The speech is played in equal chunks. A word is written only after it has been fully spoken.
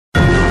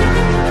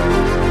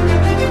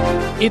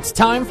It's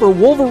time for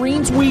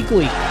Wolverines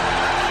Weekly.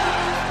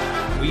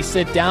 We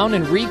sit down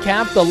and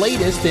recap the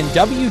latest in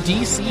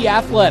WDC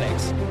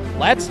athletics.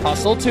 Let's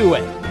hustle to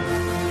it.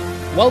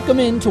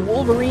 Welcome into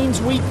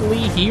Wolverines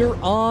Weekly here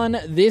on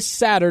this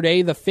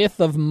Saturday, the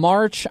 5th of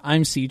March.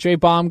 I'm CJ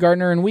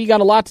Baumgartner, and we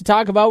got a lot to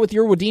talk about with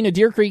your Wadena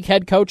Deer Creek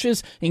head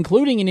coaches,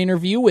 including an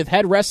interview with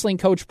head wrestling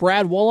coach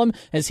Brad Wollum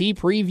as he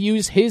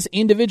previews his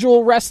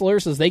individual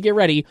wrestlers as they get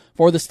ready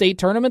for the state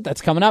tournament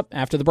that's coming up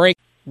after the break.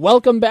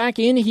 Welcome back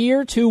in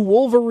here to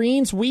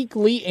Wolverines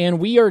Weekly, and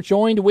we are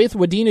joined with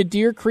Wadena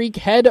Deer Creek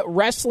head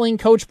wrestling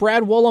coach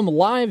Brad Wollum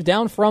live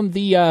down from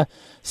the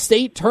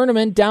state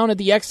tournament down at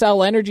the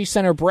XL Energy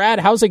Center. Brad,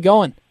 how's it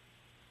going?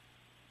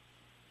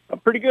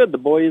 Pretty good. The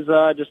boys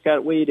just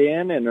got weighed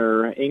in and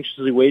are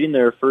anxiously waiting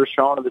their first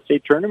round of the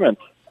state tournament.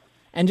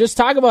 And just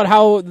talk about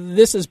how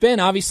this has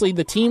been. Obviously,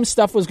 the team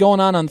stuff was going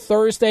on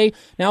Thursday.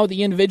 Now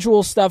the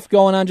individual stuff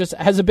going on. Just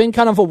has it been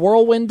kind of a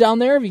whirlwind down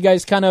there? Have you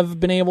guys kind of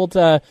been able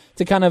to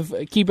kind of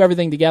keep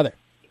everything together?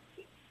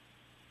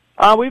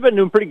 We've been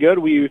doing pretty good.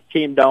 We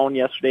came down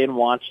yesterday and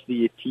watched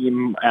the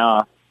team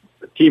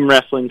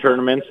wrestling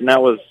tournaments, and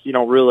that was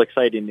real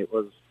exciting. It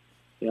was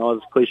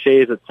as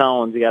cliche as it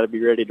sounds, you got to be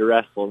ready to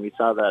wrestle. And we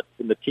saw that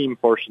in the team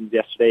portions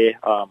yesterday.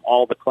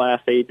 All the Class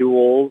A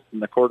duels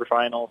and the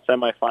quarterfinals,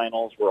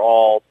 semifinals were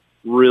all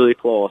really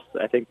close.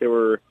 I think there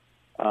were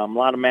a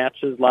lot of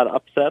matches, a lot of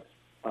upsets,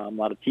 a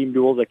lot of team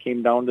duels that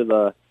came down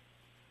to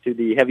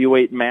the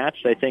heavyweight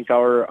match. I think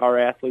our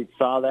athletes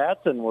saw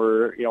that and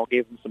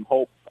gave them some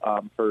hope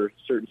for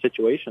certain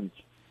situations.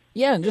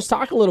 Yeah, and just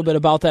talk a little bit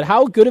about that.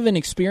 How good of an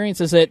experience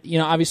is it?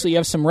 Obviously you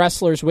have some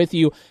wrestlers with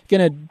you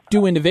going to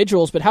do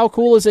individuals, but how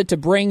cool is it to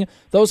bring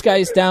those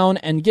guys down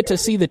and get to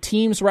see the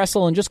teams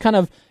wrestle and just kind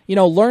of,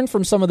 learn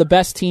from some of the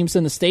best teams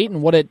in the state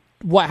and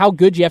how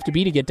good you have to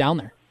be to get down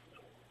there?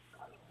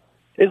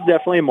 It's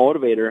definitely a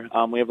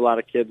motivator. We have a lot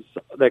of kids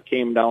that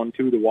came down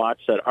to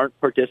watch that aren't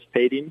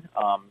participating.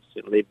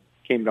 So they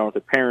came down with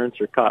their parents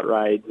or caught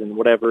rides and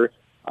whatever.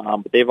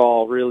 But they've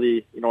all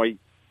really, you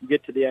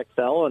get to the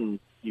XL and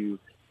you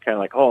kind of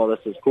like, oh,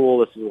 this is cool,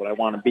 this is what I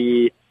want to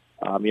be.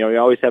 You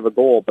always have a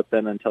goal, but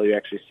then until you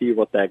actually see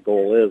what that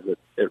goal is,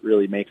 it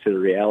really makes it a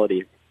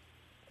reality.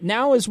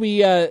 Now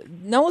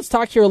let's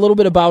talk here a little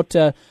bit about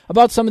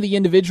some of the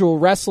individual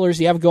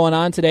wrestlers you have going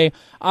on today.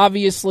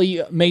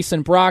 Obviously,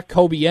 Mason Brock,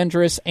 Kobe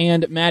Endress,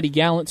 and Maddie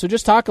Gallant. So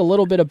just talk a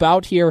little bit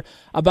about your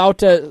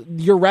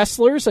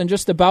wrestlers and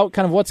just about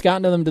kind of what's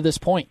gotten them to this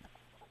point.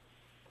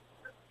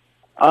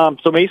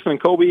 So Mason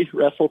and Kobe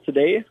wrestle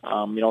today.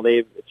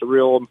 It's a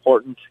real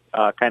important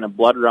kind of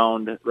blood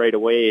round right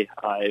away.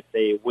 If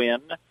they win,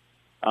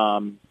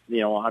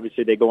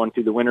 obviously they go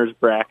into the winner's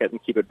bracket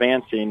and keep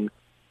advancing.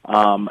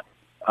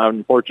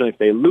 Unfortunately, if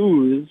they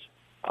lose,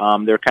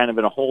 they're kind of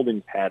in a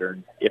holding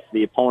pattern. If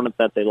the opponent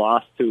that they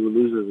lost to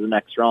loses the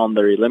next round,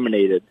 they're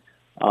eliminated.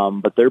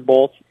 But they're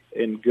both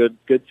in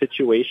good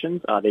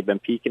situations. They've been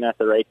peaking at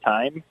the right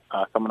time,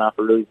 coming off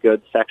a really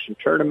good section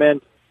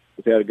tournament.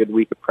 They've had a good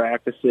week of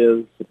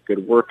practices,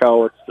 good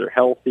workouts, they're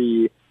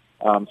healthy.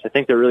 So I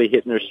think they're really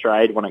hitting their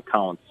stride when it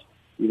counts.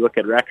 You look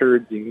at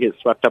records, you can get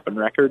swept up in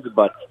records,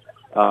 but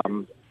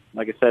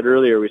like I said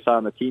earlier, we saw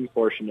in the team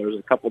portion, there was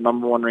a couple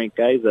number one ranked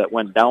guys that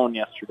went down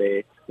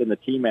yesterday in the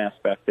team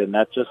aspect, and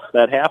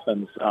that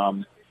happens.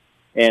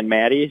 And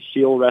Maddie,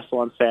 she'll wrestle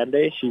on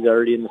Saturday. She's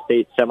already in the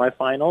state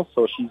semifinals,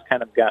 so she's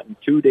kind of gotten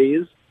 2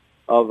 days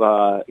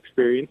of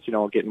experience,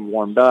 getting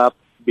warmed up,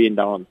 being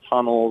down in the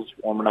tunnels,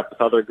 warming up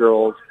with other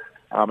girls.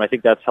 I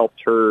think that's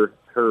helped her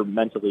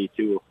mentally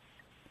too.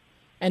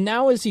 And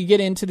now as you get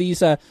into these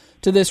to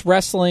this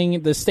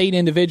wrestling, the state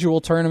individual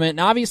tournament,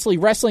 and obviously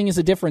wrestling is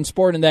a different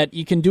sport in that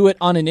you can do it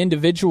on an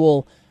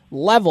individual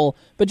level,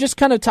 but just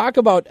kind of talk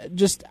about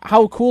just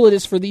how cool it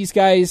is for these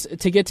guys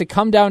to get to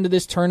come down to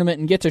this tournament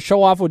and get to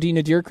show off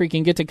Wadena Deer Creek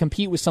and get to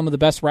compete with some of the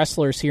best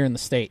wrestlers here in the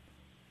state.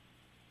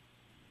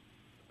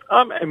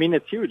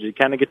 It's huge. You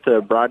kind of get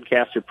to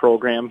broadcast your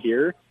program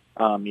here.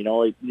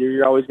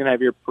 You're always going to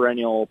have your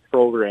perennial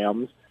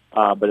programs,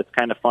 but it's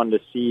kind of fun to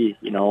see,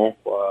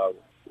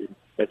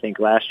 I think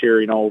last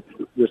year,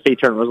 the state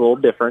tournament was a little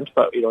different,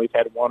 but, we've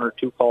had 1 or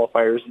 2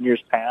 qualifiers in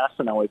years past,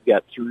 and now we've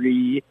got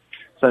 3.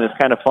 So it's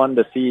kind of fun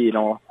to see,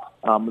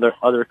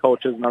 other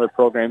coaches and other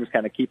programs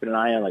kind of keeping an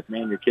eye on, like,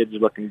 man, your kids are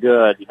looking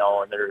good,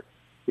 and they're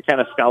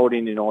kind of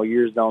scouting,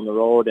 years down the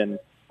road. And,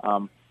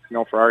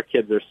 for our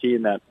kids, they're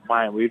seeing that,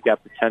 man, we've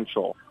got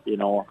potential,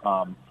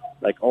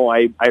 like, oh,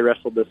 I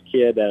wrestled this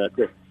kid at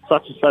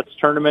such and such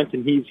tournament,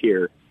 and he's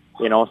here,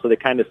 so they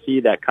kind of see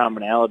that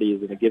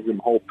commonalities, and it gives them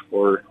hope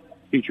for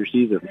future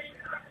seasons.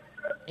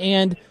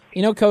 And,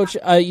 Coach,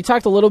 you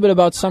talked a little bit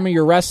about some of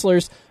your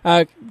wrestlers.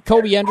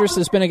 Kobe Endress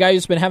has been a guy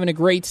who's been having a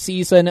great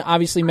season.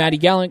 Obviously, Maddie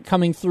Gallant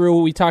coming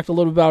through. We talked a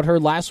little about her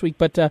last week.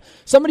 But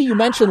somebody you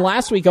mentioned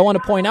last week I want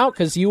to point out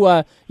because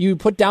you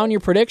put down your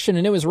prediction,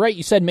 and it was right.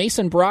 You said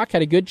Mason Brock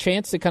had a good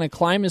chance to kind of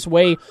climb his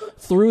way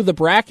through the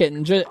bracket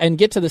and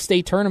get to the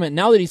state tournament.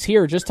 Now that he's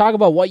here, just talk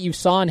about what you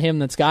saw in him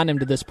that's gotten him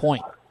to this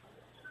point.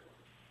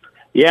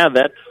 Yeah,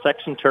 that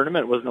section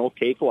tournament was no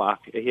cakewalk.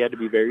 He had to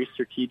be very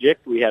strategic.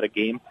 We had a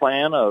game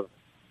plan of,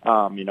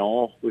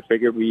 we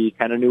figured we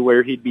kind of knew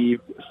where he'd be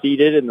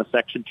seated in the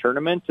section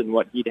tournament and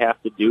what he'd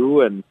have to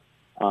do. And,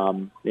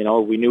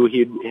 we knew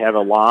he'd have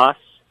a loss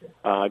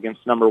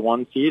against number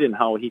 1 seed and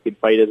how he could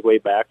fight his way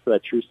back for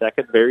that true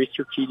second. Very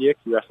strategic.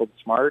 He wrestled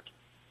smart.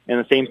 And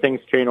the same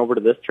thing's carrying over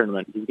to this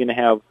tournament. He's going to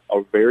have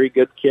a very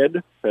good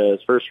kid for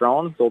his first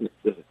round. So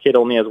the kid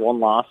only has 1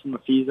 loss in the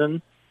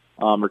season,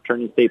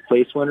 returning state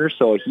place winner.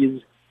 So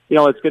he's,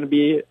 it's going to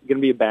be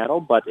a battle.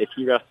 But if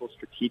he wrestles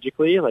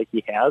strategically like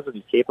he has and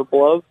he's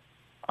capable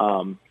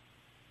of,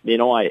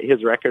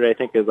 his record I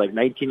think is like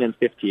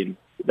 19-15.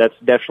 That's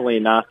definitely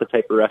not the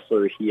type of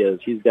wrestler he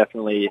is. His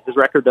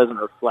record doesn't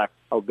reflect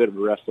how good of a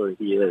wrestler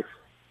he is.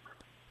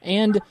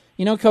 And,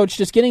 Coach,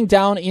 just getting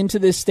down into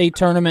this state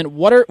tournament,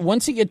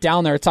 once you get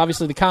down there, it's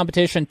obviously the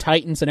competition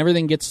tightens and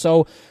everything gets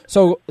so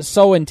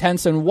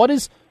intense. And what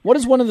is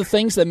one of the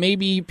things that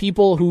maybe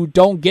people who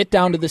don't get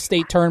down to the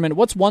state tournament,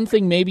 what's one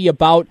thing maybe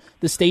about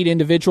the state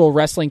individual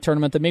wrestling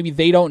tournament that maybe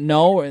they don't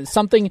know,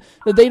 something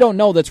that they don't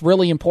know that's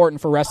really important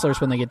for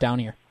wrestlers when they get down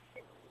here?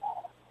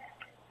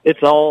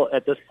 It's all,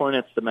 at this point,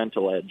 it's the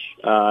mental edge.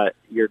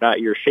 You're not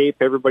your shape.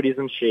 Everybody's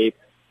in shape.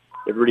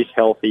 Everybody's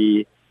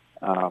healthy.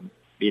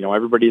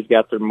 Everybody's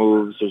got their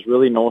moves. There's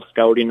really no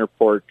scouting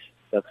report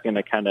that's going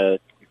to kind of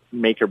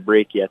make or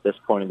break you at this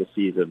point of the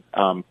season.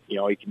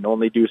 You can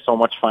only do so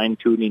much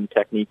fine-tuning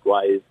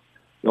technique-wise.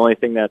 The only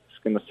thing that's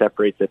going to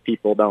separate the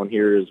people down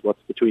here is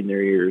what's between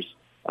their ears.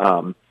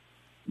 You're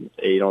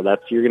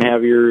going to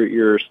have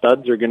your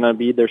studs are going to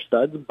be their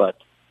studs, but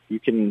you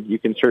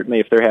can certainly,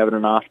 if they're having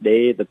an off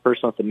day, the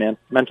person with the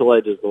mental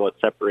edge is what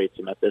separates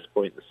them at this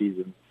point in the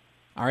season.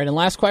 All right, and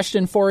last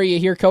question for you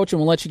here, Coach, and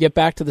we'll let you get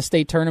back to the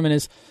state tournament.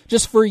 Is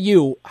just for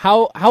you,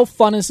 how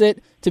fun is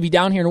it to be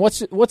down here, and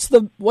what's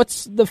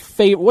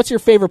your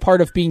favorite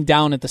part of being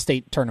down at the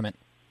state tournament?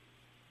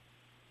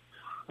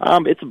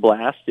 It's a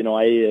blast. I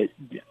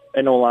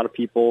know a lot of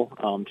people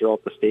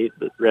throughout the state.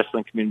 The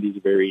wrestling community is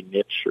a very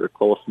niche or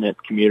close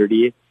knit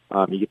community.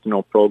 You get to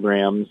know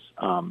programs.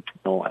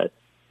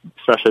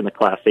 Especially in the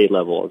Class A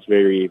level, it's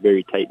very,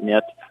 very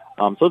tight-knit.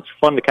 So it's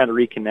fun to kind of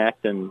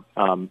reconnect and,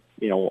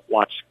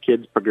 watch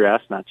kids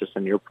progress, not just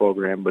in your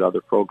program, but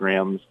other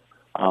programs.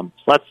 So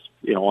that's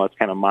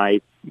kind of my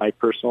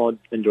personal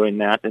enjoying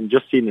that and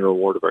just seeing the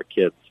reward of our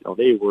kids.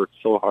 They work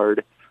so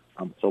hard.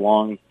 It's a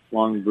long,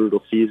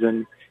 brutal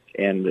season,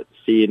 and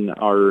seeing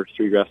our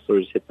 3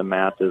 wrestlers hit the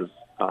mat is,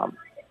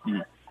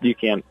 you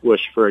can't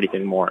wish for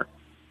anything more.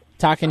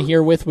 Talking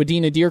here with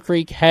Wadena Deer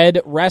Creek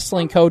head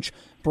wrestling coach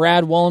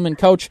Brad Wollum. And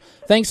Coach,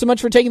 thanks so much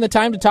for taking the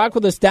time to talk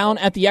with us down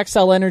at the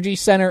XL Energy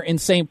Center in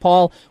St.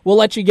 Paul. We'll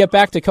let you get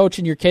back to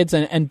coaching your kids,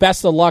 and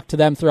best of luck to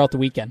them throughout the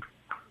weekend.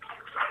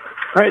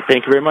 All right,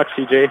 thank you very much,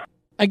 CJ.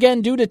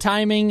 Again, due to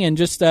timing and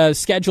just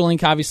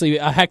scheduling, obviously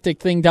a hectic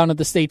thing down at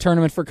the state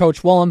tournament for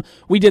Coach Wollum,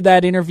 we did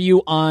that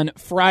interview on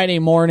Friday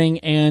morning,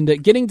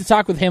 and getting to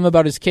talk with him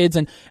about his kids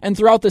and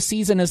throughout the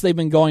season as they've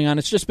been going on.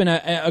 It's just been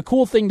a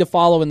cool thing to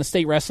follow in the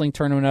state wrestling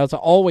tournament. It's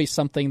always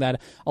something that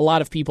a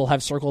lot of people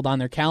have circled on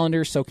their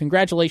calendars, so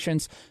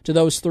congratulations to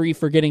those 3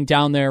 for getting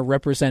down there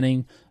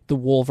representing the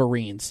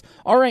Wolverines.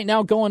 All right,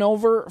 now going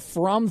over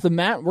from the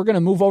mat, we're going to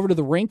move over to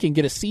the rink and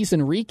get a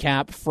season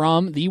recap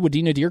from the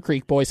Wadena Deer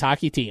Creek boys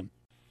hockey team.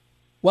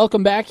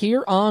 Welcome back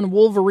here on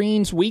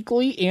Wolverines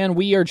Weekly, and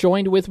we are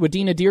joined with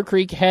Wadena Deer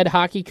Creek head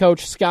hockey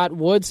coach Scott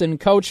Woods. And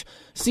Coach,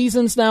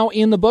 season's now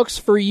in the books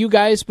for you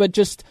guys, but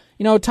just,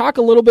 talk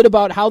a little bit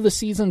about how the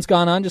season's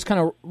gone on. Just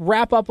kind of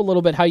wrap up a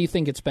little bit how you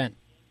think it's been.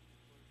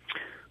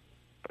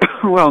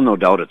 Well, no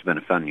doubt it's been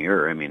a fun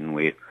year. I mean,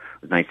 it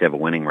was nice to have a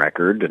winning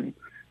record, and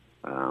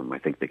I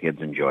think the kids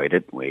enjoyed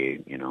it.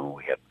 We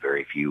had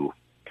very few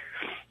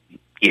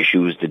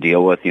issues to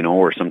deal with,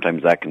 or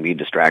sometimes that can be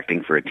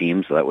distracting for a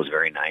team, so that was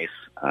very nice.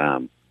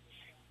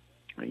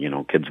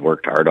 Kids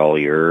worked hard all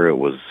year. It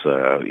was,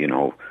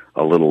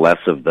 a little less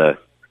of the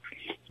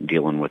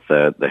dealing with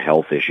the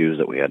health issues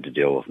that we had to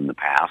deal with in the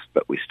past,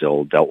 but we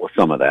still dealt with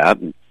some of that.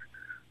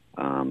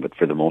 But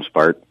for the most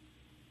part,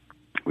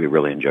 we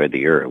really enjoyed the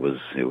year. It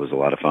was a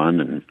lot of fun,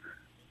 and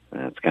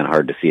it's kind of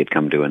hard to see it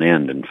come to an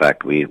end. In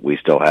fact, we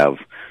still have,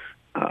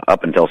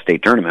 up until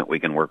state tournament, we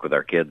can work with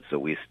our kids, so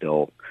we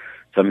still,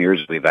 some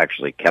years we've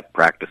actually kept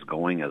practice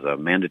going as a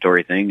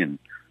mandatory thing, and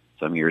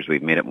some years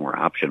we've made it more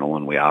optional,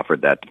 and we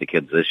offered that to the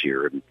kids this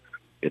year. And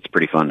it's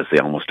pretty fun to see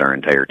almost our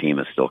entire team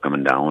is still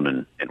coming down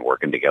and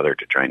working together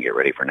to try and get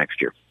ready for next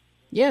year.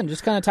 Yeah, and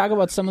just kind of talk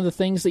about some of the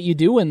things that you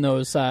do in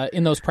those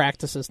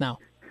practices now.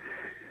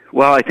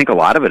 Well, I think a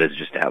lot of it is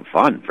just to have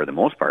fun for the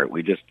most part.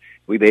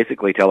 We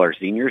basically tell our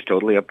seniors,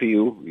 totally up to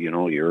you.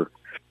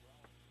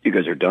 You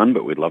guys are done,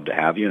 but we'd love to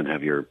have you and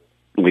have your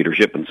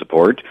leadership and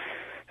support.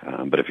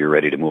 But if you're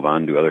ready to move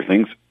on to other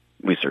things,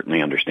 we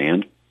certainly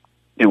understand.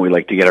 And we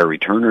like to get our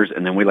returners,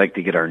 and then we like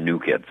to get our new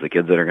kids, the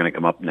kids that are going to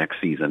come up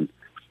next season,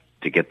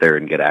 to get there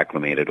and get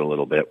acclimated a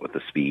little bit with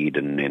the speed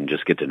and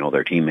just get to know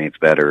their teammates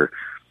better.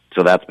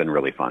 So that's been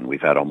really fun.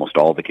 We've had almost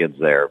all the kids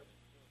there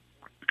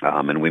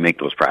And we make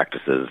those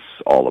practices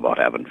all about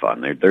having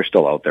fun. They're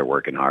still out there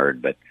working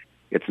hard, but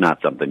it's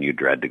not something you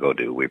dread to go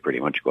do. We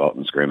pretty much go out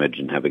and scrimmage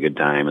and have a good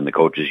time, and the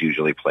coaches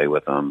usually play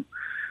with them.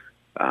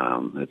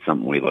 It's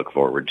something we look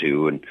forward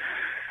to, and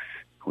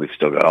we've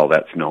still got all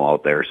that snow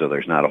out there, so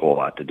there's not a whole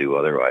lot to do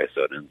otherwise,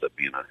 so it ends up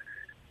being kind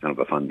of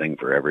a fun thing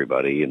for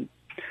everybody. And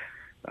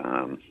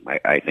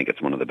I think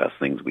it's one of the best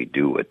things we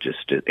do.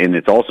 And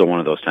it's also one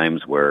of those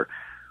times where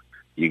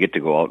you get to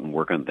go out and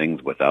work on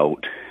things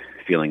without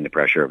feeling the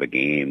pressure of a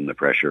game, the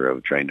pressure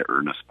of trying to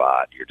earn a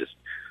spot.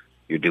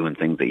 You're doing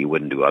things that you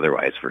wouldn't do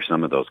otherwise. For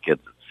some of those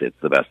kids, it's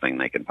the best thing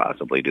they can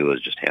possibly do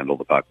is just handle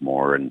the puck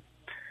more and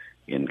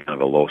in kind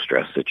of a low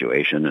stress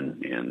situation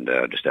and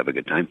just have a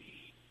good time.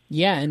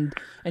 Yeah, and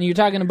you're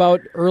talking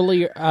about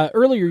earlier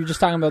you're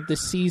just talking about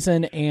this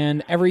season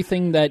and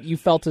everything that you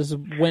felt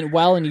went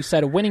well, and you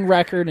said a winning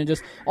record and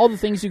just all the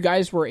things you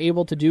guys were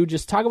able to do.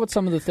 Just talk about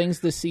some of the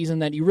things this season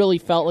that you really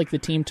felt like the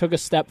team took a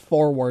step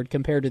forward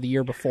compared to the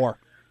year before.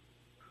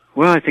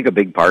 Well, I think a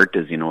big part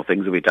is,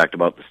 things that we talked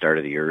about at the start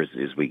of the year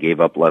is we gave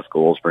up less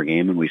goals per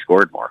game and we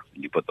scored more.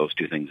 When you put those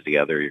two things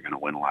together, you're going to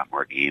win a lot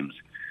more games.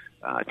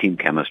 Team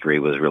chemistry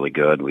was really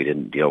good. We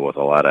didn't deal with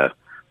a lot of,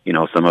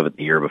 some of it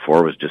the year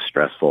before was just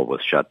stressful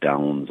with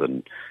shutdowns,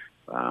 and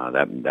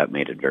that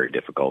made it very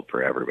difficult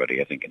for everybody,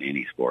 I think, in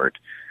any sport.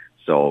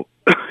 So,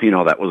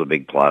 that was a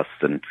big plus.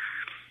 And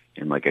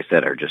like I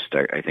said,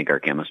 I think our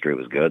chemistry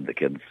was good. The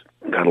kids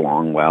got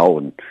along well,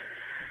 and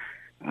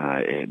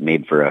it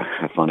made for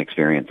a fun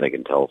experience, I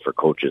can tell, for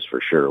coaches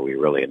for sure. We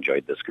really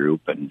enjoyed this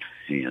group, and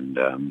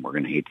we're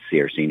going to hate to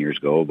see our seniors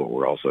go, but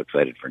we're also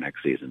excited for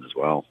next season as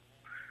well.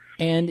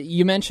 And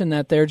you mentioned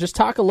that there. Just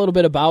talk a little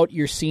bit about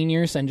your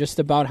seniors and just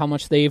about how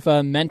much they've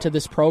meant to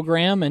this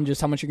program and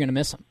just how much you're going to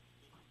miss them.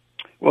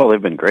 Well,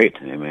 they've been great.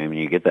 I mean,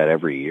 you get that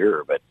every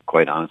year, but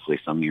quite honestly,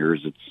 some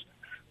years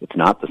it's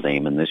not the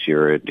same. And this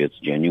year it's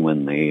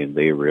genuine.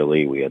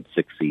 We had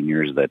 6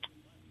 seniors that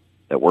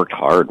worked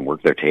hard and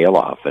worked their tail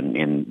off.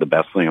 And the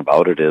best thing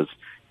about it is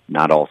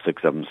not all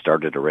 6 of them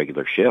started a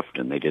regular shift,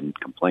 and they didn't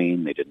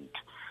complain. They didn't,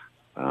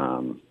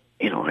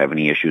 have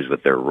any issues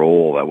with their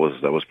role. That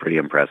was pretty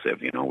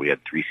impressive. We had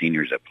 3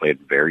 seniors that played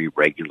very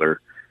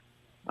regular,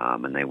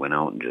 and they went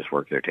out and just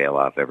worked their tail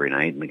off every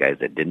night. And the guys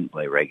that didn't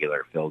play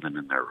regular filled in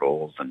their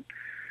roles. And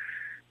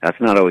that's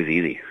not always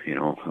easy.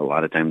 A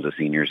lot of times a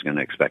senior is going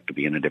to expect to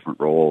be in a different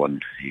role.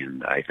 And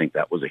I think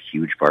that was a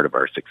huge part of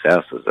our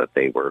success, is that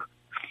they were,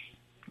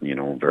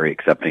 very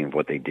accepting of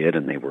what they did,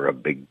 and they were a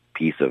big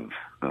piece of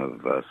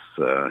us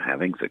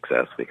having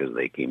success because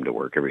they came to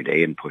work every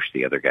day and pushed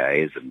the other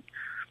guys, and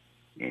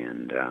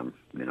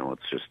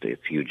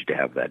it's huge to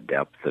have that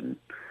depth, and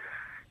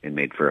it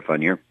made for a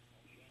fun year.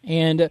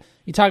 And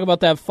you talk about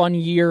that fun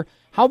year.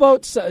 How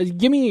about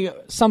give me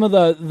some of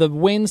the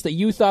wins that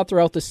you thought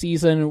throughout the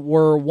season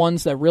were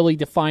ones that really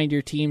defined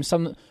your team?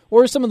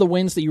 Or some of the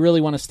wins that you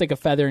really want to stick a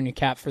feather in your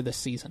cap for this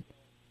season?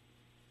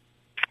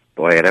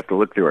 Boy, I'd have to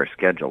look through our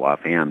schedule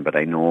offhand, but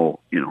I know,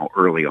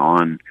 early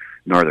on,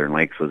 Northern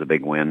Lakes was a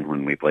big win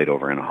when we played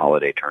over in a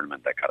holiday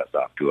tournament that got us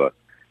off to a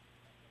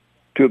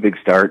big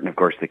start. And of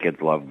course, the kids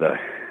love the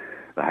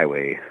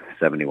Highway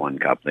 71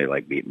 Cup. They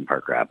like beating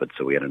Park Rapids,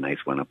 so we had a nice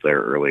win up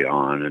there early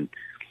on. And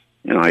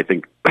I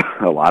think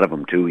a lot of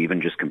them too,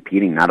 even just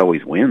competing, not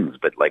always wins,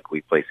 but like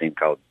we play St.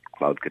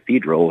 Cloud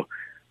Cathedral,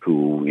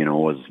 who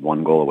was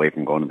 1 goal away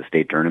from going to the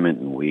state tournament,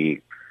 and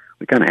we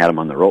kind of had them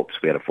on the ropes.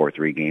 We had a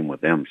 4-3 game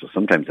with them. So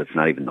sometimes it's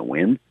not even the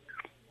win,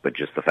 but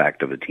just the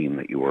fact of a team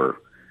that you were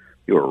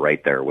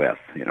right there with,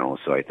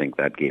 So I think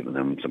that gave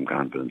them some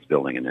confidence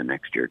building into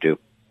next year too.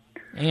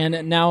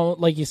 And now,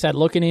 like you said,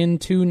 looking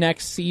into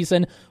next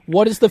season,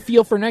 what is the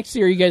feel for next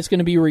year? Are you guys going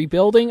to be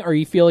rebuilding, or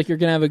you feel like you're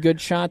going to have a good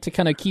shot to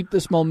kind of keep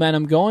this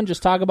momentum going?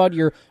 Just talk about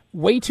your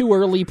way too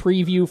early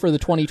preview for the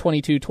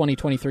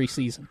 2022-2023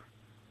 season.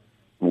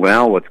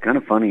 Well, what's kind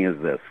of funny is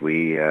this.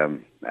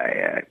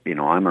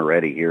 I'm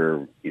already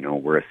here,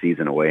 we're a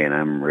season away, and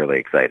I'm really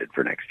excited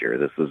for next year.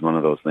 This is one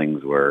of those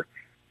things where,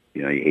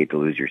 you hate to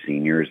lose your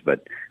seniors,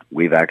 but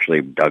we've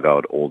actually dug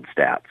out old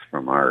stats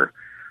from our,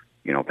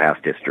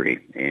 past history.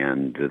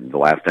 And the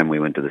last time we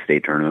went to the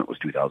state tournament was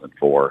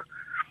 2004.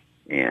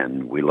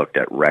 And we looked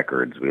at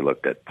records, we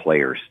looked at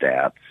player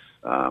stats,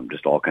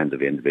 just all kinds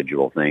of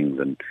individual things.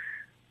 And,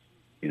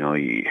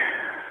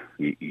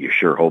 you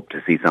sure hope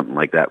to see something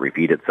like that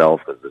repeat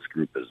itself, because this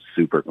group is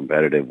super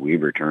competitive.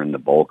 We've returned the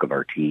bulk of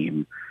our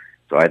team.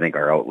 So I think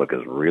our outlook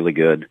is really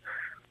good.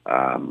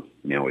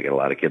 We get a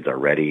lot of kids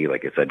already,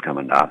 like I said,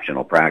 coming to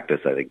optional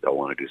practice. I think they'll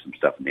want to do some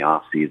stuff in the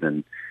off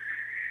season.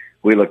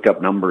 We looked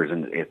up numbers,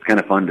 and it's kind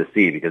of fun to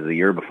see, because the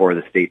year before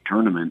the state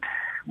tournament,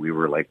 we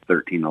were like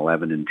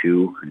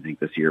 13-11-2. I think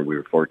this year we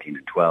were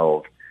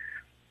 14-12.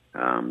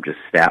 Just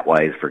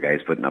stat-wise for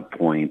guys putting up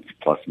points,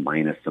 plus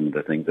minus some of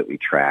the things that we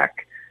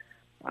track,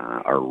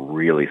 are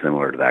really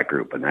similar to that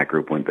group. And that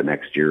group went the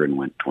next year and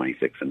went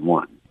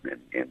 26-1. And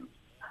I'm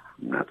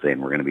not saying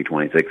we're going to be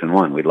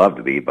 26-1. We'd love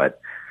to be, but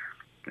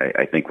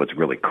I think what's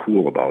really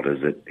cool about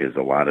it is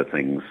a lot of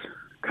things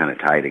kind of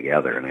tie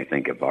together. And I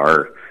think if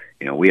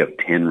we have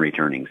 10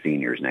 returning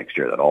seniors next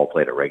year that all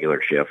played a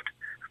regular shift.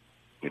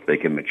 If they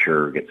can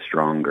mature, get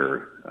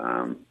stronger,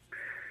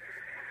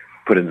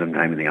 put in some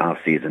time in the off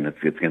season, it's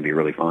going to be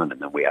really fun.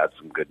 And then we add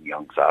some good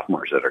young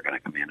sophomores that are going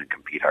to come in and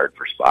compete hard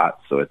for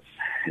spots. So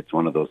it's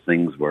one of those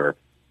things where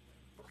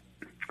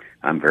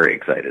I'm very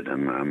excited.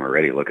 I'm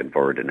already looking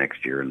forward to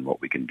next year and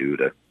what we can do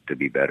to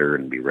be better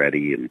and be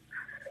ready. And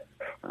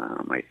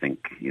I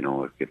think,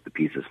 if the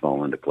pieces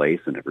fall into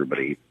place and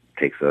everybody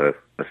takes a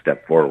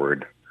step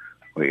forward,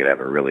 we could have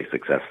a really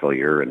successful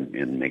year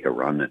and make a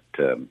run at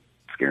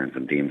scaring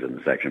some teams in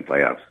the section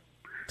playoffs.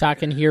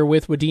 Talking here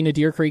with Wadena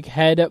Deer Creek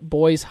head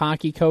boys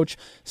hockey coach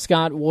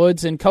Scott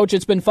Woods. And, Coach,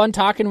 it's been fun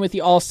talking with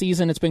you all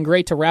season. It's been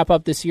great to wrap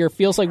up this year.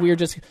 Feels like we were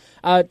just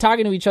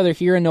talking to each other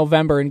here in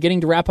November and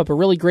getting to wrap up a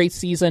really great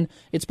season.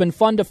 It's been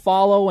fun to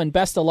follow, and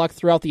best of luck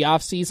throughout the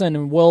offseason,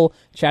 and we'll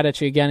chat at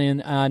you again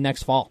in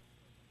next fall.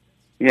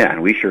 Yeah,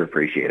 and we sure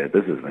appreciate it.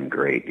 This has been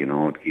great.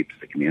 It keeps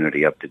the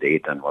community up to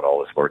date on what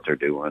all the sports are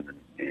doing,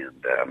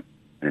 and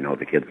I know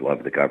the kids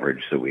love the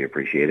coverage, so we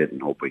appreciate it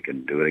and hope we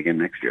can do it again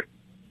next year.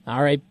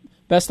 All right.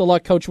 Best of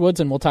luck, Coach Woods,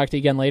 and we'll talk to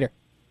you again later.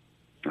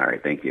 All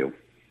right, thank you.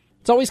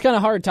 It's always kind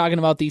of hard talking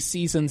about these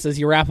seasons as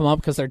you wrap them up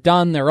because they're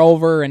done, they're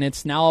over, and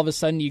it's now all of a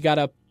sudden you got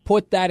to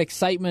put that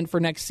excitement for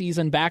next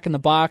season back in the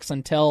box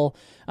until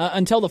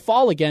the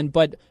fall again.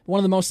 But one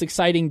of the most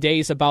exciting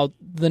days about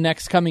the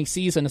next coming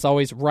season is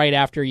always right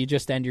after you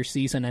just end your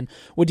season. And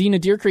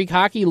Wadena Deer Creek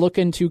hockey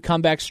looking to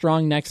come back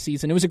strong next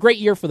season. It was a great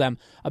year for them,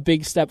 a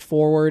big step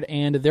forward,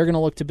 and they're going to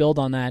look to build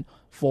on that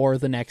for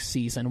the next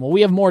season. Well,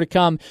 we have more to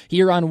come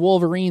here on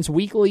Wolverines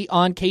Weekly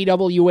on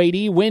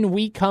KWAD. When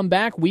we come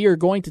back, we are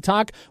going to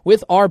talk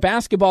with our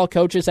basketball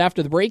coaches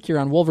after the break here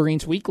on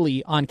Wolverines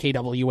Weekly on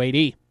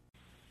KWAD.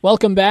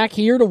 Welcome back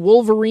here to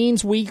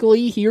Wolverines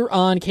Weekly here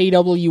on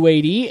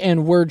KWAD,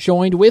 and we're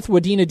joined with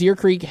Wadena Deer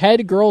Creek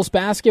head girls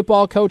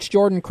basketball coach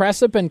Jordan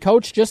Cresap. And,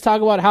 Coach, just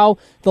talk about how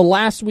the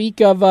last week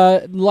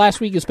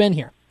has been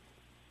here.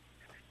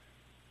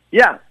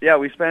 Yeah,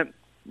 we spent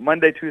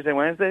Monday, Tuesday,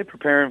 Wednesday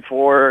preparing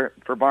for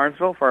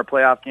Barnesville for our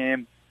playoff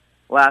game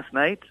last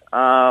night.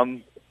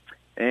 And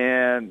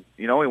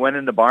we went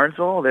into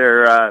Barnesville,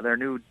 their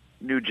new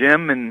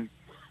gym and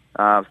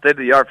state of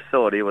the art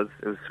facility. It was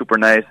super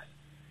nice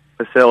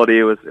facility.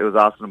 It was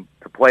awesome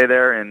to play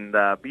there and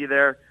be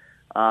there.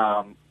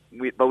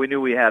 But we knew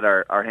we had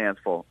our hands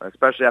full,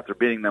 especially after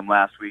beating them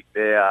last week.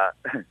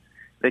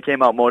 They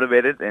came out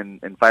motivated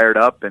and fired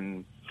up,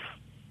 and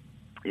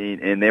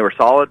they were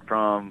solid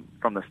from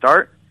the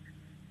start.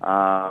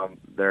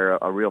 They're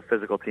a real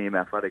physical team,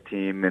 athletic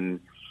team, and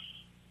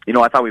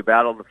I thought we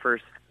battled the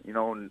first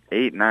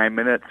 8-9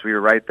 minutes. We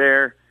were right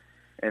there,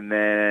 and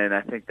then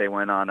I think they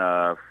went on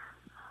a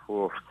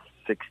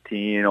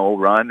 16-0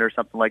 run or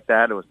something like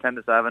that. It was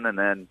 10-7, and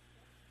then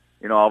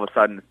all of a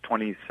sudden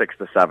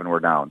 26-7 we're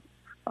down.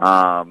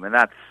 And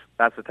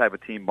that's the type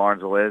of team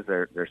Barnesville is.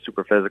 They're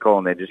super physical,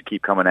 and they just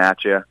keep coming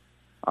at you.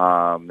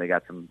 They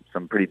got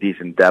some pretty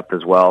decent depth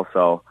as well,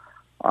 so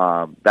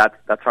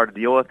that's hard to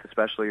deal with,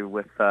 especially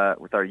with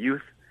our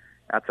youth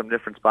at some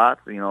different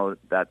spots.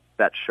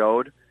 That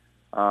showed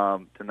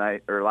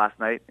tonight or last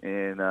night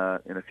in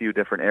a few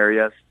different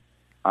areas.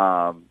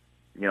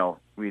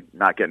 We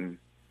not getting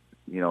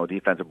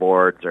defensive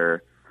boards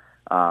or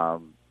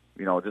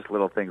just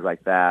little things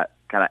like that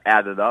kind of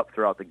added up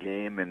throughout the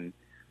game, and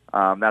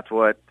that's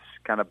what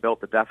kind of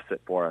built the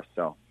deficit for us.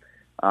 So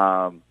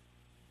I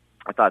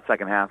thought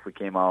second half we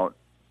came out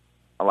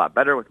a lot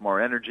better with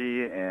more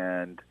energy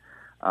and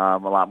a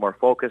lot more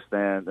focused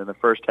than the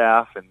first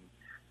half. And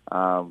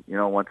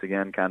once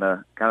again, kind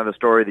of the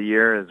story of the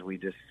year is we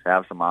just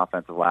have some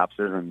offensive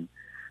lapses, and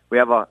we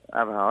have a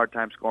hard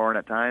time scoring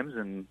at times,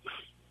 and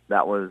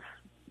that was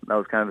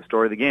kind of the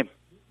story of the game.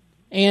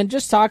 And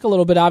just talk a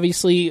little bit,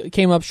 obviously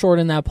came up short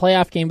in that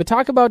playoff game, but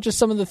talk about just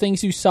some of the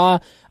things you saw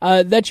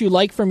that you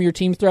like from your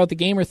team throughout the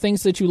game, or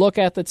things that you look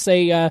at that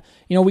say,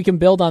 we can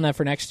build on that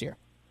for next year.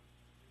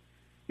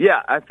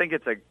 Yeah, I think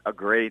it's a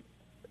great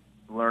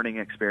learning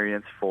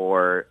experience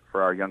for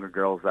our younger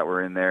girls that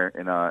were in there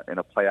in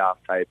a playoff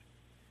type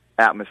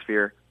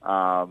atmosphere.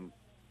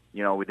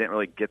 We didn't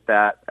really get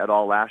that at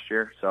all last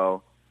year,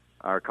 so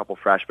our couple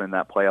freshmen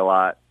that play a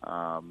lot,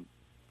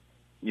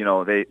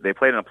 they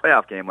played in a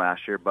playoff game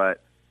last year,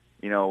 but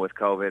with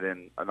COVID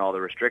and all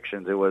the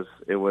restrictions, it was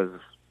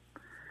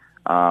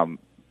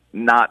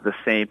not the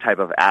same type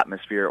of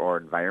atmosphere or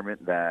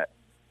environment that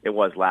it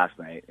was last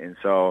night. And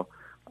so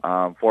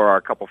for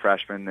our couple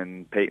freshmen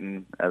and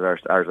Peyton as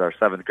our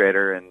seventh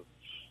grader, and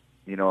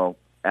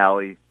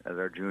Allie as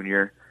our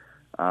junior,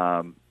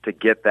 to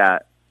get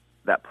that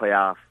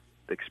playoff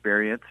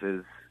experience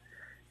is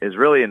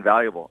really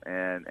invaluable.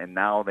 And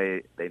now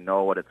they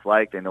know what it's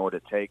like, they know what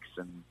it takes,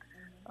 and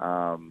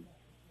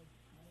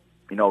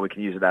we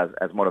can use it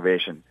as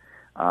motivation.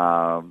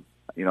 I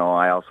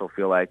also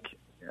feel like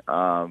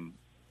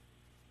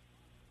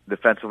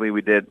defensively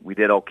we did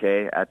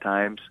okay at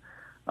times.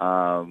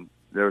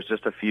 There was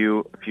just a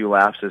few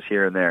lapses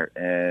here and there,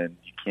 and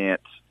you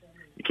can't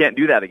can't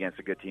do that against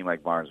a good team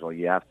like Barnesville.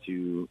 You have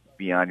to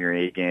be on your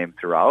A game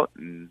throughout,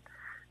 and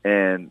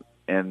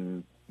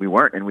we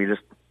weren't, and we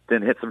just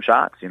didn't hit some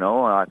shots. You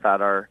know, I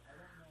thought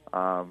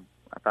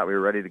we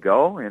were ready to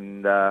go,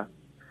 and it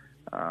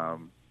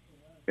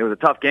was a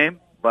tough game,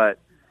 but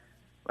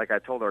like I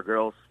told our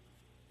girls,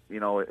 you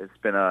know, it's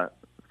been a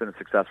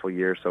successful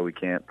year, so we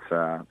can't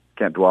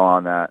dwell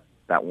on that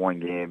one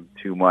game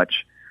too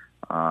much.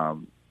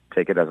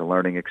 Take it as a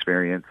learning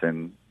experience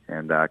and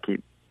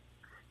keep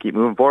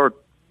moving forward.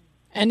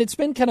 And it's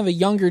been kind of a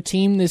younger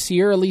team this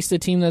year, at least a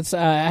team that's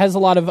has a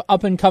lot of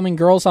up-and-coming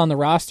girls on the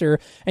roster.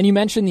 And you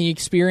mentioned the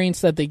experience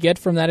that they get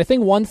from that. I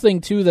think one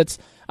thing, too, that's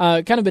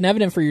kind of been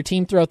evident for your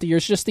team throughout the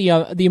years, just the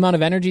amount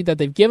of energy that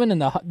they've given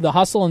and the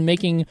hustle and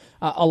making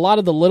a lot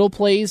of the little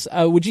plays.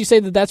 Would you say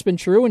that that's been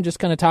true, and just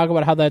kind of talk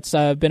about how that's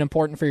been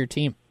important for your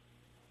team?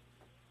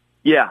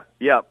 Yeah.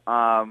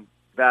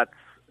 That's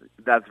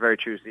very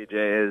true,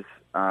 CJ.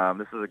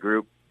 This is a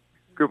group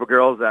of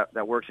girls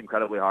that works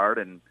incredibly hard,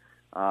 and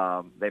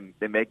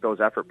they make those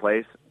effort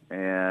plays,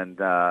 and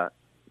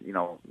you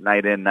know,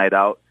 night in, night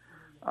out.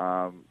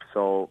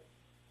 So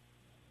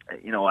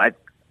I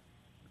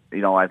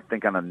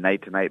think on a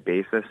night-to-night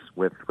basis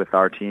with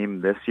our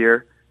team this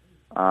year,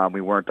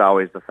 we weren't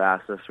always the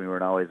fastest, we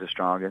weren't always the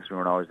strongest, we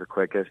weren't always the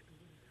quickest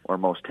or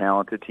most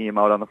talented team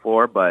out on the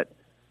floor, but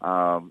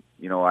I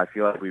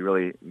feel like we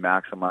really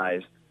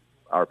maximized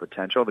our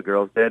potential. The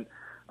girls did,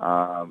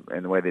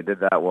 and the way they did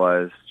that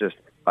was just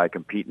by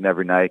competing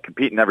every night,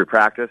 competing every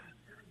practice.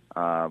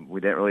 We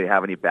didn't really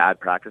have any bad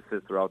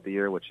practices throughout the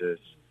year, which is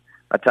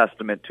a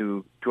testament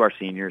to our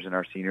seniors and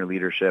our senior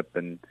leadership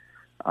and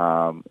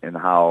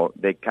how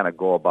they kind of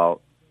go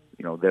about,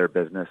 you know, their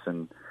business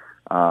and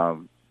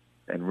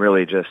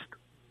really just,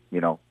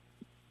 you know,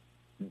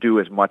 do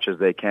as much as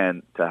they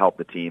can to help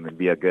the team and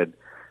be a good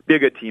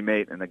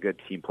teammate and a good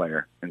team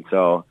player. And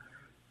so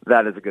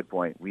that is a good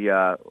point. We're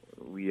a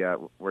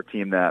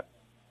team that,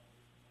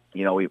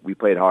 you know, we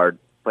played hard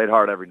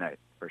every night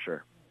for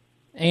sure.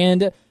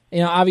 And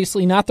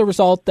obviously not the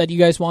result that you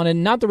guys wanted,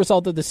 not the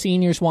result that the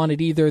seniors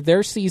wanted either.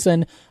 Their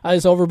season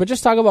is over, but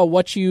just talk about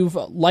what you've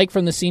liked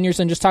from the seniors,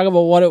 and just talk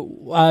about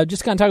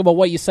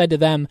what you said to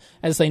them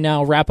as they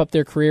now wrap up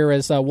their career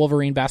as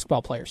Wolverine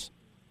basketball players.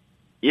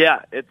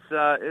 Yeah, it's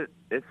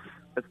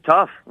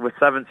tough with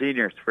 7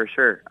 seniors for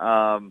sure.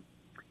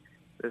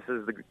 This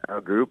is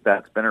a group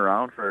that's been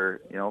around for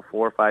 4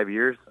 or 5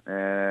 years,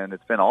 and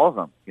it's been all of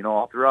them,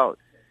 all throughout.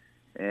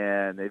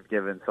 And they've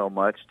given so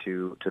much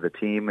to the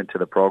team and to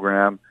the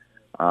program,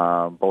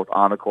 both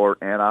on the court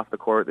and off the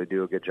court. They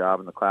do a good job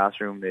in the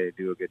classroom. They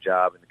do a good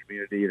job in the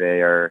community.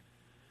 They're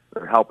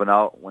helping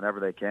out whenever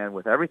they can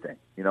with everything.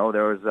 There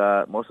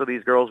was most of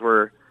these girls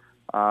were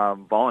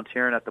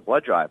volunteering at the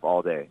blood drive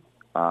all day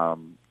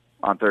on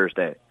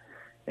Thursday,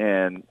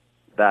 and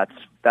that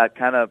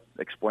kind of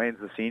explains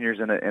the seniors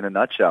in a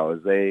nutshell.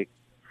 Is they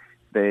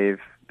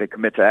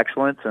commit to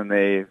excellence, and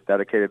they've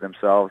dedicated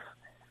themselves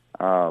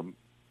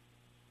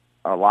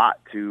a lot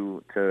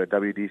to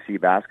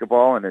WDC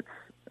basketball, and it's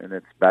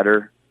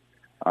better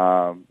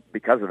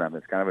because of them.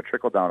 It's kind of a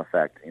trickle down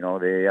effect. They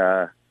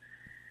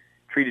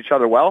treat each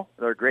other well.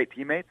 They're great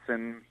teammates,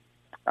 and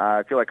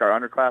I feel like our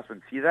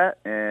underclassmen see that,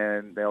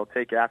 and they'll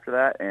take after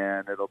that,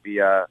 and it'll be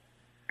a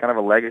kind of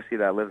a legacy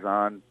that lives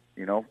on,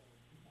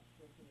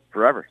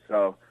 forever.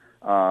 So,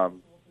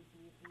 can't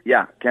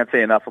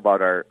say enough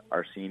about our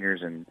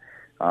seniors and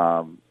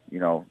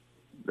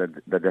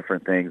the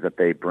different things that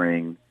they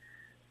bring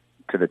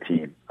to the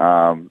team.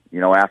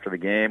 After the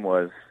game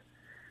was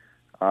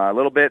a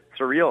little bit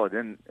surreal. It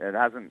didn't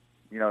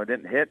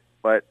hit,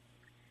 but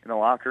in the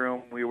locker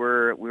room we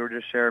were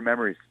just sharing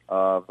memories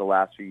of the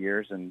last few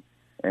years and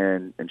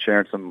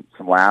sharing some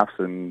laughs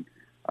and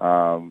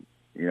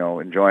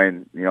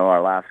enjoying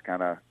our last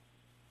kind of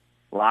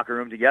locker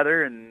room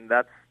together, and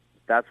that's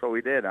what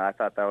we did. And I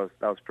thought that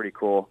was pretty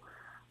cool.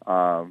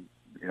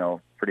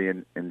 Pretty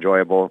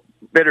enjoyable,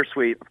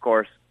 bittersweet, of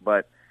course,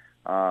 but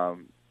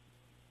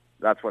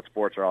that's what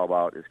sports are all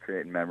about, is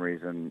creating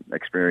memories and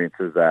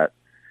experiences that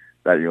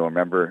you'll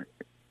remember,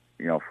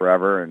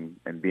 forever,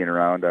 and being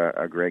around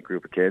a great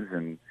group of kids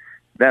and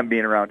them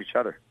being around each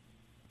other.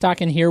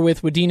 Talking here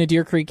with Wadena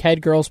Deer Creek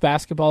head girls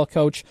basketball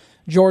coach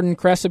Jordan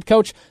Cresap.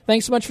 Coach,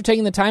 thanks so much for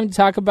taking the time to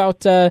talk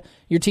about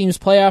your team's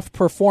playoff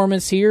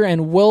performance here,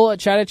 and we'll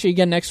chat at you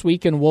again next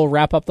week, and we'll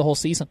wrap up the whole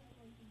season.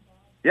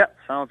 Yeah,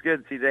 sounds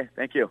good, CJ.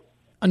 Thank you.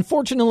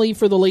 Unfortunately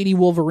for the Lady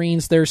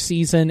Wolverines, their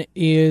season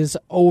is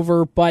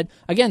over. But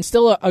again,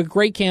 still a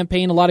great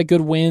campaign, a lot of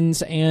good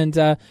wins,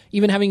 and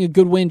even having a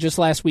good win just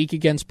last week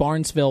against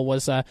Barnesville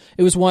was a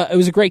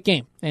great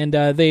game. And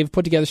they've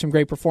put together some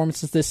great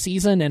performances this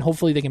season, and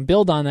hopefully they can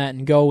build on that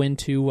and go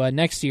into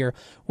next year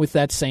with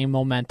that same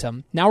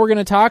momentum. Now we're going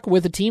to talk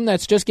with a team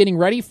that's just getting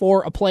ready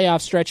for a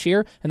playoff stretch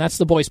here, and that's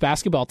the boys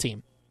basketball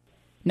team.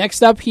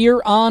 Next up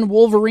here on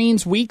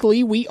Wolverines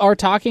Weekly, we are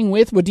talking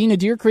with Wadena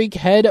Deer Creek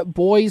head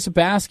boys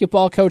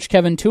basketball coach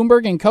Kevin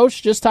Tumberg. And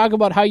Coach, just talk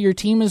about how your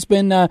team has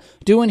been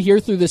doing here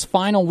through this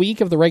final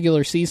week of the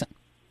regular season.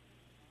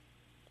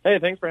 Hey,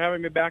 thanks for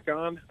having me back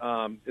on.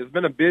 It's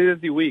been a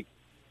busy week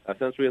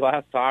since we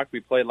last talked.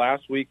 We played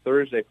last week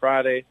Thursday,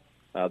 Friday,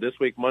 this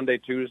week Monday,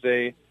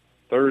 Tuesday,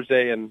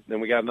 Thursday, and then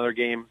we got another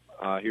game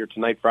here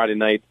tonight, Friday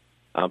night.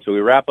 So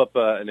we wrap up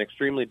an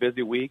extremely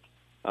busy week,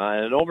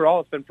 and overall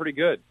it's been pretty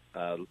good.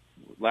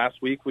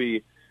 Last week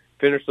we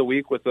finished the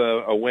week with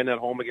a win at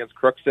home against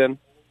Crookston.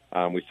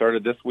 We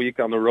started this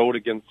week on the road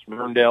against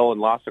Ferndale and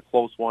lost a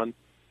close one.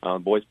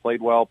 Boys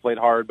played well, played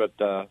hard,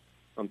 but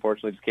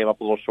unfortunately just came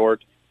up a little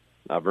short.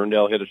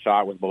 Ferndale hit a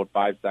shot with about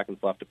 5 seconds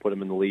left to put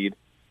them in the lead.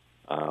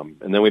 And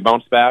then we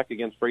bounced back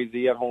against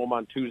Frazee at home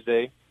on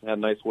Tuesday, had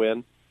a nice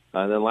win.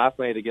 And then last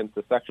night against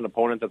a section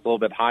opponent that's a little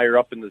bit higher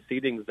up in the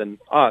seedings than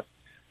us,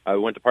 we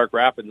went to Park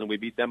Rapids and we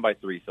beat them by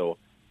 3. So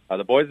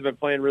the boys have been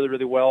playing really,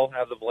 really well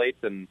as of late,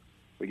 and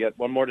we get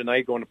one more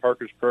tonight going to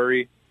Parker's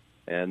Prairie,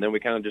 and then we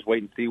kind of just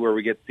wait and see where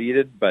we get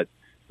seeded. But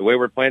the way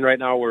we're playing right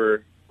now,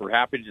 we're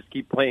happy to just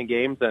keep playing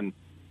games, and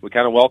we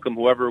kind of welcome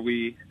whoever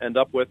we end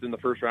up with in the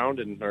first round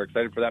and are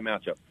excited for that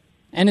matchup.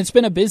 And it's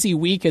been a busy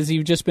week, as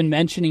you've just been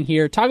mentioning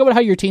here. Talk about how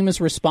your team has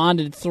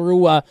responded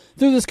through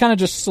this kind of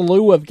just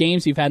slew of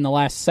games you've had in the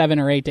last 7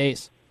 or 8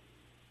 days.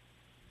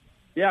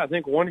 Yeah, I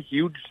think one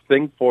huge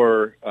thing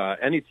for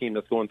any team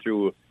that's going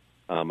through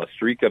a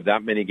streak of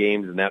that many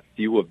games and that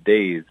few of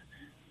days,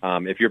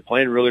 if you're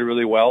playing really,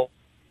 really well,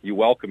 you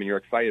welcome and you're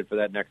excited for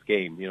that next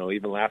game. You know,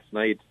 even last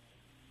night,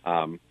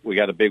 we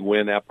got a big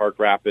win at Park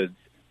Rapids.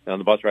 On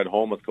the bus ride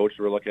home with coaches,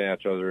 we're looking at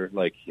each other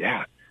like,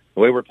 yeah, the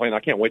way we're playing, I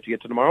can't wait to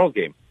get to tomorrow's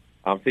game.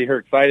 So you're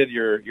excited,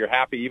 you're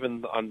happy.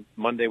 Even on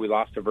Monday, we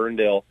lost to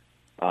Ferndale,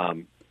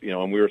 and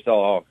we were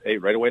still, hey,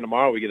 right away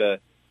tomorrow we get to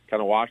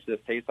kind of wash this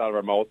taste out of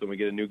our mouth and we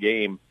get a new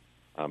game.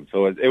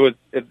 So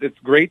it's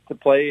great to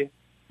play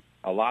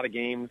a lot of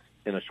games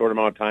in a short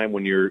amount of time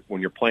when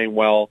you're playing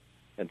well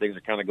and things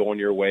are kind of going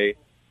your way.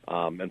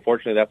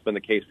 Unfortunately, that's been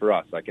the case for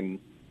us. I can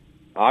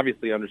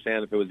obviously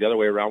understand if it was the other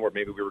way around, where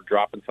maybe we were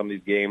dropping some of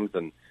these games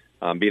and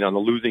being on the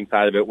losing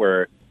side of it,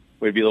 where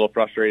we'd be a little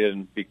frustrated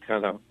and be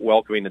kind of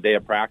welcoming a day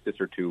of practice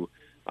or two.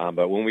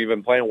 But when we've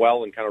been playing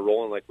well and kind of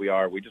rolling like we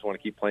are, we just want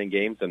to keep playing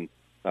games and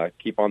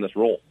keep on this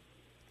roll.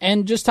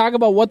 And just talk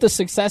about what the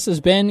success has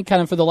been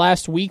kind of for the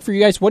last week for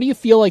you guys. What do you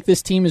feel like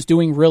this team is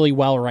doing really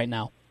well right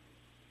now?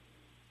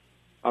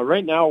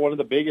 Right now, one of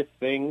the biggest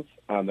things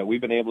that we've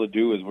been able to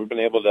do is we've been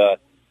able to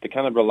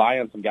kind of rely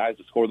on some guys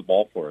to score the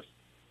ball for us.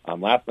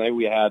 Last night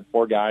we had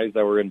 4 guys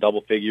that were in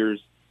double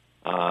figures.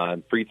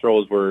 Free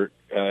throws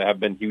have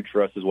been huge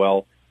for us as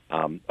well.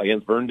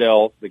 Against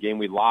Ferndale, the game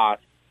we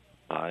lost,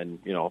 and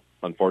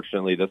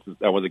unfortunately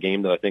that was a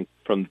game that I think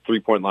from the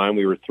 3-point line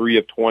we were 3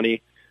 of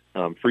 20.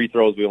 Free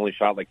throws we only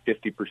shot like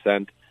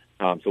 50%.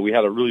 So we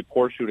had a really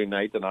poor shooting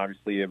night, and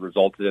obviously it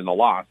resulted in a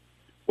loss.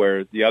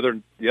 Where the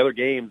other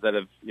games that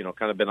have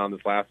kind of been on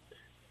this last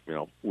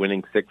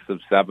winning 6 of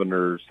 7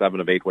 or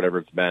 7 of 8, whatever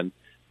it's been.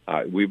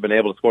 We've been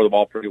able to score the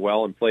ball pretty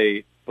well and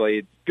play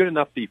good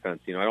enough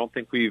defense. I don't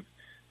think we've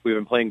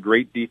been playing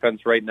great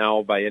defense right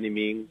now by any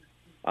means,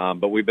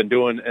 but we've been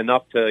doing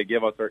enough to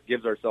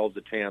gives ourselves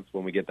a chance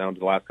when we get down to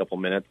the last couple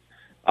minutes.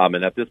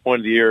 And at this point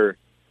of the year,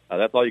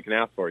 that's all you can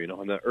ask for. In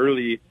the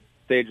early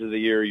stages of the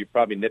year, you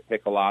probably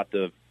nitpick a lot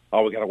of,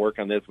 we got to work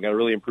on this, we got to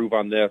really improve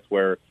on this.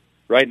 Where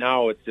right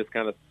now it's just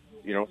kind of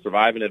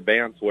survive and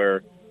advance.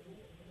 Where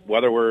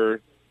whether we're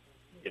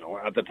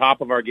at the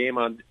top of our game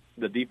on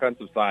the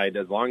defensive side,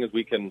 as long as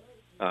we can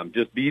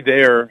just be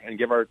there and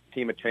give our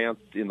team a chance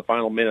in the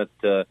final minutes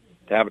to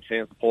have a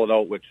chance to pull it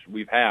out, which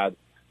we've had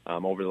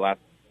over the last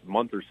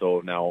month or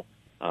so now.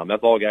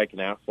 That's all a guy can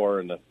ask for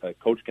and a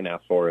coach can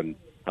ask for, and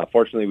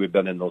fortunately we've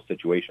been in those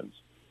situations.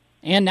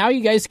 And now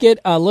you guys get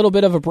a little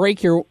bit of a break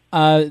here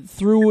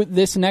through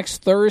this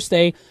next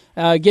Thursday,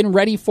 getting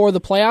ready for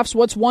the playoffs.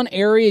 What's one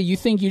area you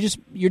think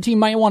your team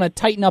might want to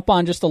tighten up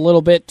on just a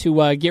little bit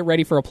to get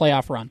ready for a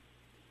playoff run?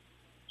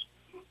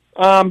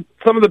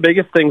 Some of the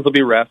biggest things will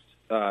be rest.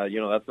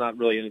 That's not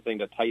really anything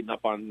to tighten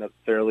up on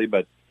necessarily,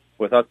 but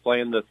with us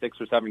playing the 6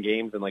 or 7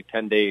 games in like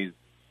 10 days,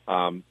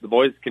 the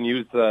boys can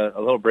use a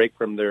little break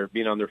from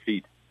being on their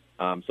feet.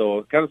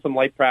 So kind of some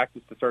light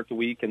practice to start the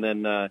week, and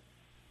then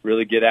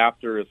really get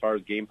after as far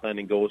as game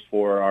planning goes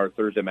for our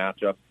Thursday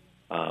matchup.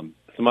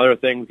 Some other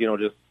things,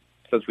 just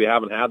since we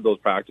haven't had those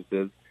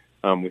practices,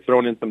 we've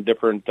thrown in some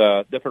different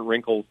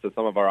wrinkles to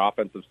some of our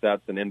offensive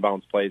sets and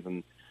inbounds plays,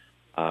 and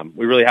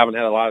we really haven't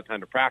had a lot of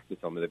time to practice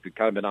them. They've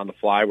kind of been on the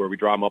fly, where we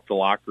draw them up to the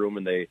locker room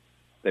and they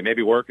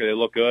maybe work and they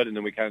look good, and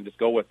then we kind of just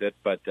go with it.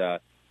 But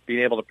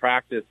being able to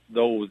practice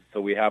those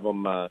so we have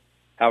them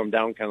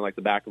down kind of like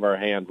the back of our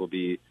hand will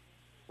be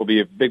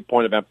a big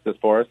point of emphasis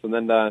for us. And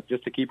then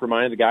just to keep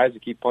reminding the guys to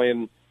keep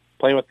playing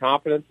with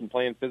confidence and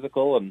playing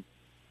physical, and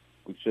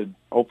we should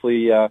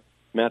hopefully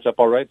match up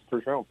all right the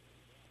first round.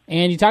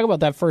 And you talk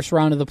about that first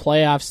round of the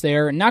playoffs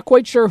there. Not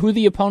quite sure who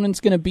the opponent's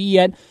going to be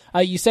yet.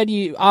 You said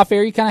off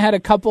air you kind of had a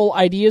couple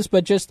ideas,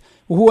 but just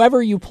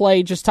whoever you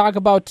play, just talk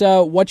about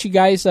what you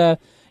guys,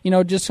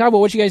 just talk about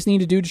what you guys need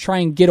to do to try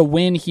and get a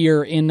win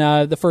here in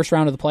the first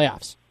round of the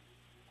playoffs.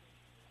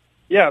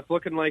 Yeah, it's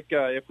looking like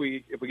if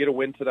we get a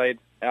win tonight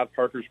at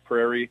Parker's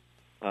Prairie,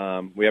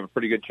 we have a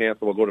pretty good chance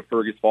that we'll go to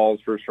Fergus Falls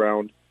first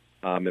round.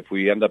 If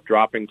we end up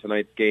dropping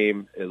tonight's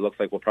game, it looks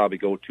like we'll probably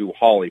go to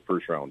Hawley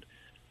first round.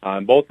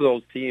 Both of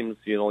those teams,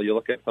 you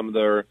look at some of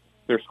their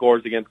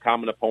scores against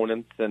common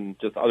opponents and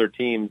just other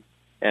teams,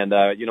 and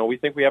we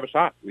think we have a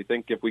shot. We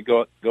think if we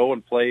go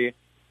and play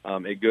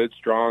a good,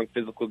 strong,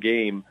 physical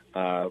game,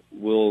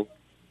 we'll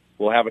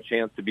have a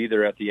chance to be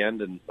there at the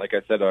end. And like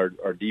I said,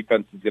 our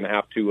defense is going to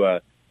have to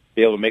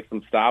be able to make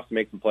some stops,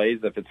 make some plays.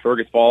 If it's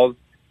Fergus Falls,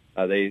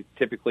 they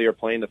typically are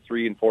playing a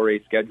 3 and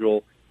 4A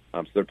schedule,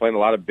 so they're playing a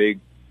lot of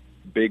big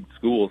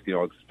schools,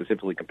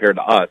 specifically compared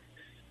to us,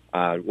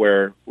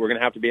 where we're going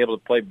to have to be able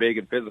to play big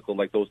and physical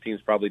like those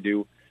teams probably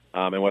do.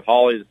 And with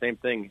Hawley, the same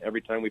thing.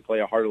 Every time we play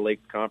a Heart of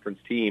Lakes Conference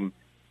team,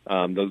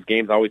 those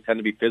games always tend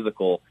to be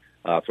physical.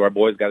 So our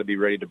boys got to be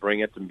ready to bring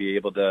it and be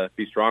able to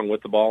be strong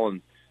with the ball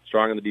and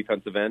strong on the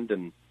defensive end,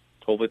 and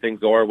hopefully things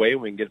go our way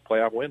and we can get a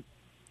playoff win.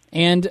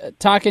 And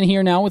talking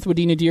here now with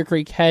Wadena Deer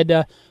Creek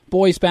head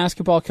boys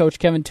basketball coach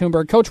Kevin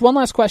Tumberg. Coach, one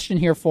last question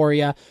here for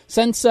you.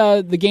 Since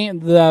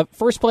the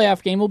first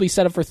playoff game will be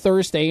set up for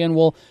Thursday, and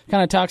we'll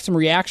kind of talk some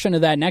reaction to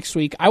that next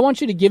week, I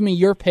want you to give me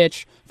your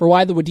pitch for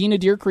why the Wadena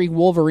Deer Creek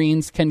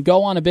Wolverines can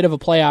go on a bit of a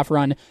playoff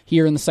run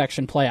here in the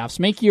section playoffs.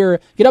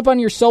 Get up on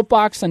your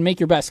soapbox and make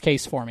your best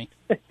case for me.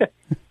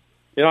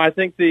 I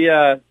think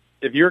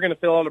if you're going to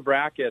fill out a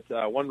bracket,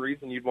 one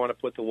reason you'd want to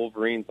put the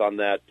Wolverines on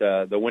that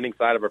the winning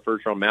side of our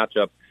first round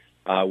matchup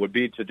would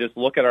be to just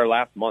look at our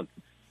last month.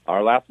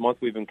 Our last month,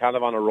 we've been kind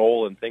of on a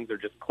roll, and things are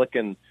just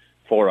clicking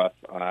for us.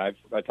 I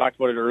talked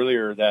about it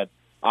earlier that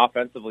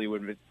offensively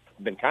we've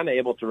been kind of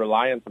able to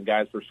rely on some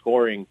guys for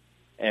scoring,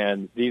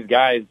 and these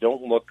guys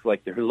don't look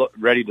like they're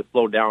ready to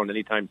slow down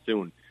anytime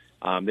soon.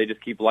 They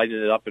just keep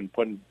lighting it up and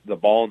putting the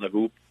ball in the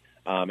hoop.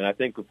 And I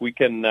think if we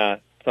can,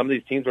 some of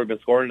these teams we've been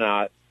scoring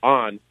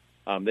on,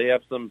 they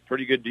have some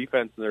pretty good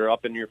defense, and they're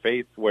up in your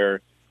face, where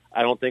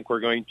I don't think we're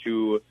going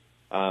to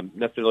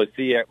necessarily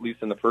see, at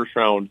least in the first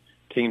round,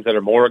 teams that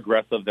are more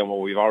aggressive than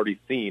what we've already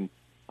seen,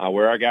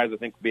 where our guys, I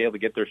think, will be able to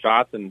get their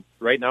shots. And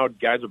right now,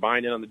 guys are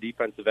buying in on the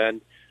defensive end.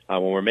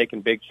 When we're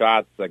making big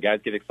shots, guys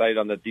get excited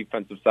on the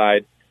defensive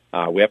side.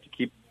 We have to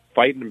keep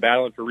fighting and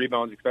battling for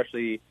rebounds,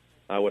 especially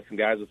with some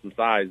guys with some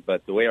size.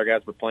 But the way our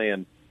guys were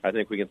playing, I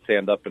think we can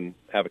stand up and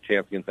have a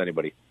chance against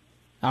anybody.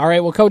 All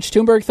right, well, Coach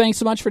Tumberg, thanks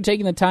so much for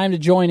taking the time to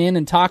join in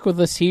and talk with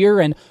us here,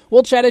 and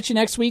we'll chat at you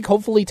next week,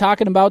 hopefully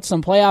talking about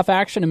some playoff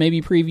action and maybe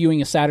previewing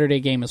a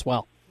Saturday game as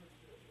well.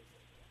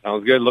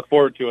 Sounds good. Look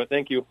forward to it.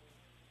 Thank you.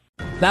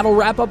 That'll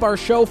wrap up our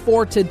show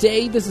for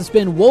today. This has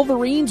been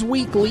Wolverines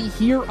Weekly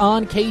here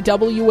on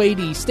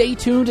KWAD. Stay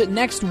tuned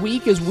next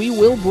week as we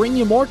will bring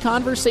you more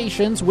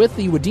conversations with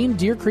the Wadena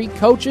Deer Creek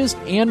coaches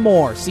and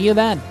more. See you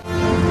then.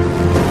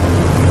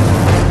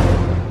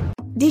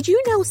 Did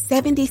you know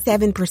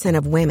 77%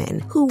 of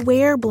women who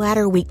wear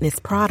bladder weakness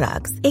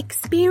products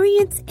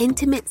experience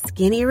intimate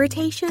skin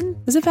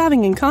irritation? As if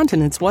having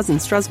incontinence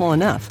wasn't stressful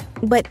enough.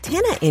 But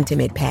Tena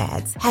Intimate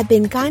Pads have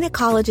been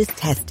gynecologist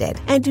tested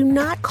and do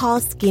not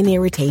cause skin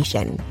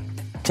irritation.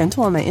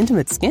 Gentle on my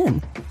intimate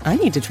skin. I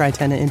need to try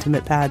Tena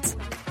Intimate Pads.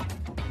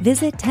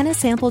 Visit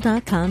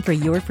TenaSample.com for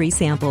your free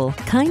sample.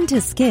 Kind to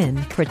skin,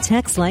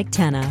 protects like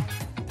Tena.